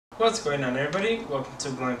What's going on, everybody? Welcome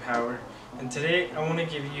to Blind Power, and today I want to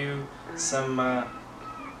give you some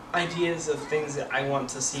ideas of things that I want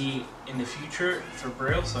to see in the future for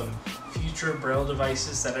Braille, some future Braille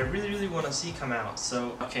devices that I really want to see come out.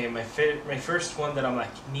 So, okay, my first one that I'm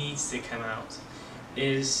like needs to come out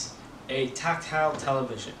is a tactile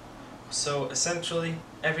television. So essentially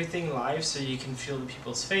everything live, so you can feel the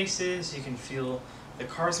people's faces, you can feel the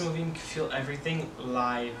cars moving, you can feel everything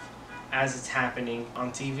live as it's happening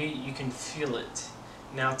on TV. You can feel it.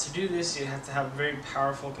 Now, to do this, you have to have a very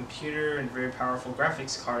powerful computer and very powerful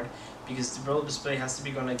graphics card, because the Braille display has to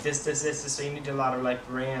be going like this, so you need a lot of like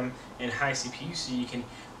RAM and high CPU so you can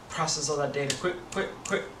process all that data quick.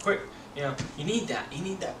 You know, you need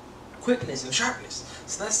that quickness and sharpness.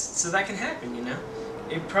 So that can happen, you know.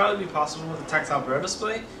 It'd probably be possible with a tactile Braille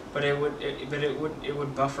display, but it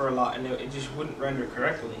would buffer a lot, and it just wouldn't render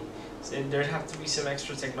correctly. So there'd have to be some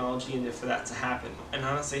extra technology in there for that to happen. And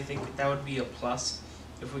honestly, I think that would be a plus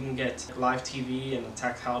if we can get live TV and a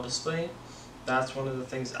tactile display. That's one of the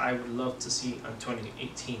things I would love to see on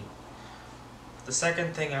 2018. The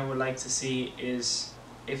second thing I would like to see is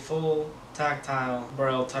a full tactile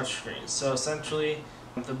Braille touchscreen. So essentially,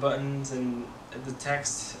 the buttons and the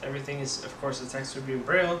text, everything is, of course, the text would be in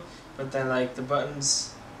Braille, but then like the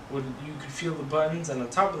buttons you could feel the buttons, and on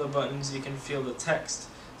top of the buttons you can feel the text.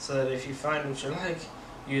 So that if you find what you like,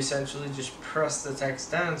 you essentially just press the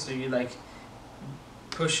text down, so you like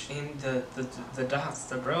push in the dots,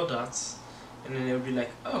 the Braille dots, and then it would be like,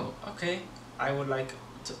 oh, okay, I would like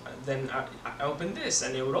to, then I open this,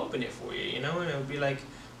 and it would open it for you, you know, and it would be like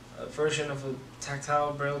a version of a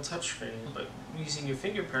tactile Braille touchscreen, but using your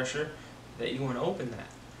finger pressure that you want to open that.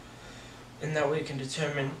 And that way you can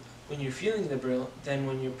determine when you're feeling the Braille than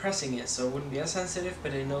when you're pressing it. So it wouldn't be as sensitive,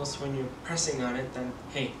 but it knows when you're pressing on it, then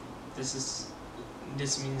hey, this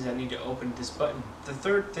means I need to open this button. The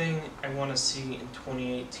third thing I want to see in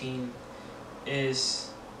 2018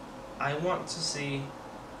 is I want to see,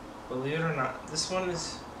 believe it or not, this one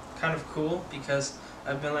is kind of cool because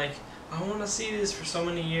I've been like, I want to see this for so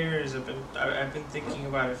many years. I've been thinking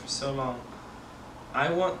about it for so long.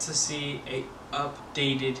 I want to see a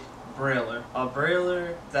updated Brailler. A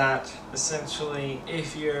Brailler that essentially,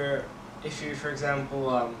 if you're for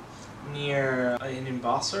example near an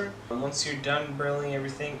embosser, once you're done Brailling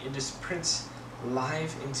everything, it just prints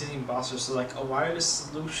live into the embosser. So like a wireless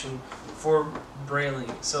solution for Brailling.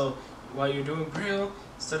 So while you're doing Braille,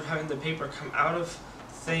 instead of having the paper come out of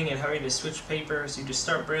thing and having to switch papers, you just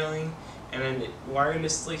start Brailling, and then it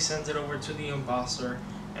wirelessly sends it over to the embosser,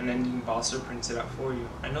 and then the embosser prints it out for you.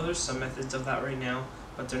 I know there's some methods of that right now,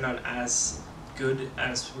 but they're not as good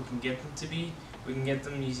as we can get them to be. We can get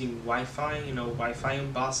them using Wi-Fi, you know, Wi-Fi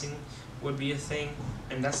embossing would be a thing,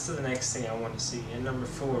 and that's the next thing I want to see. And number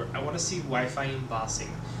 4, I want to see Wi-Fi embossing.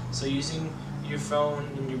 So using your phone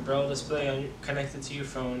and your Braille display connected to your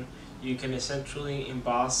phone, you can essentially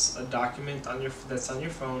emboss a document that's on your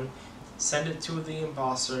phone, send it to the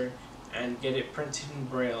embosser, and get it printed in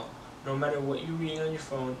Braille. No matter what you're reading on your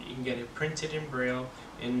phone, you can get it printed in Braille,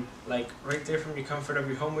 and like right there from your comfort of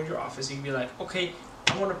your home or your office, you can be like, okay,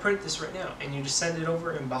 I want to print this right now, and you just send it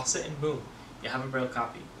over, emboss it, and boom, you have a Braille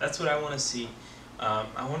copy. That's what I want to see.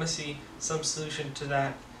 I want to see some solution to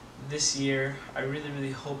that this year. I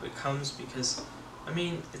really hope it comes, because I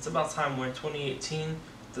mean, it's about time. We're in 2018.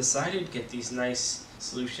 Decided to get these nice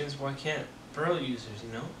solutions. Why can't Braille users,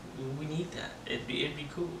 you know? We need that. It'd be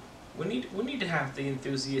cool. We need to have the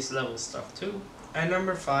enthusiast level stuff too. And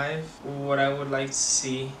number 5, what I would like to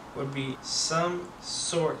see would be some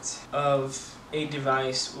sort of a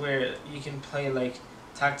device where you can play like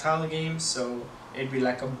tactile games. So it'd be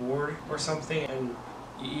like a board or something, and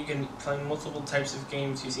you can play multiple types of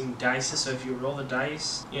games using dice. So if you roll the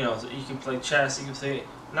dice, you know, you can play chess. You can play,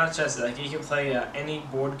 not chess, like you can play any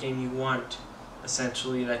board game you want.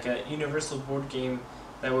 Essentially, like a universal board game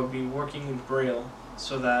that would be working in Braille,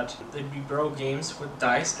 so that there'd be Braille games with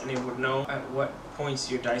dice, and it would know at what points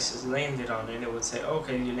your dice is landed on, and it would say,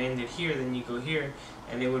 okay, you landed here, then you go here,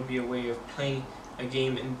 and it would be a way of playing a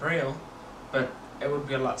game in Braille, but it would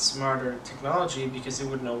be a lot smarter technology, because it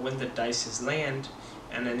would know when the dices land,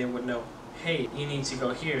 and then it would know, hey, you need to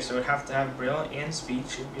go here. So it would have to have Braille and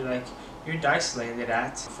speech. It'd be like, your dice landed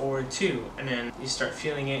at 4 and 2, and then you start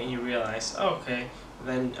feeling it and you realize, oh, okay,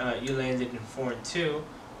 then you landed in 4 and 2,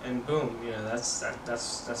 and boom, you know,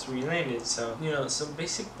 that's where you landed. So, you know, some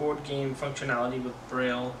basic board game functionality with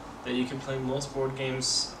Braille that you can play most board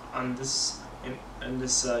games on this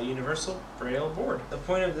universal Braille board. The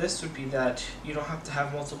point of this would be that you don't have to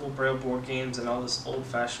have multiple Braille board games and all this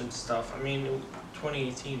old-fashioned stuff. I mean,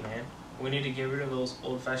 2018, man. We need to get rid of those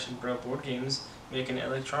old-fashioned Braille board games, make an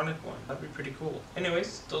electronic one. That'd be pretty cool.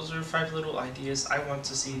 Anyways, those are 5 little ideas I want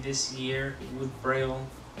to see this year with Braille.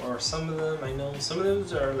 Or some of them, I know some of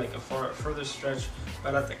those are like a further stretch,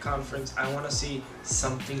 but at the conference I want to see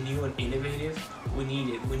something new and innovative. We need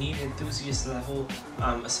it. We need enthusiast level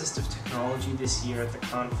assistive technology this year at the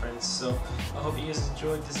conference. So I hope you guys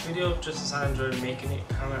enjoyed this video just as I enjoyed making it.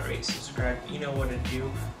 Comment, rate, subscribe, you know what to do.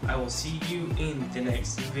 I will see you in the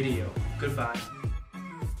next video. Goodbye.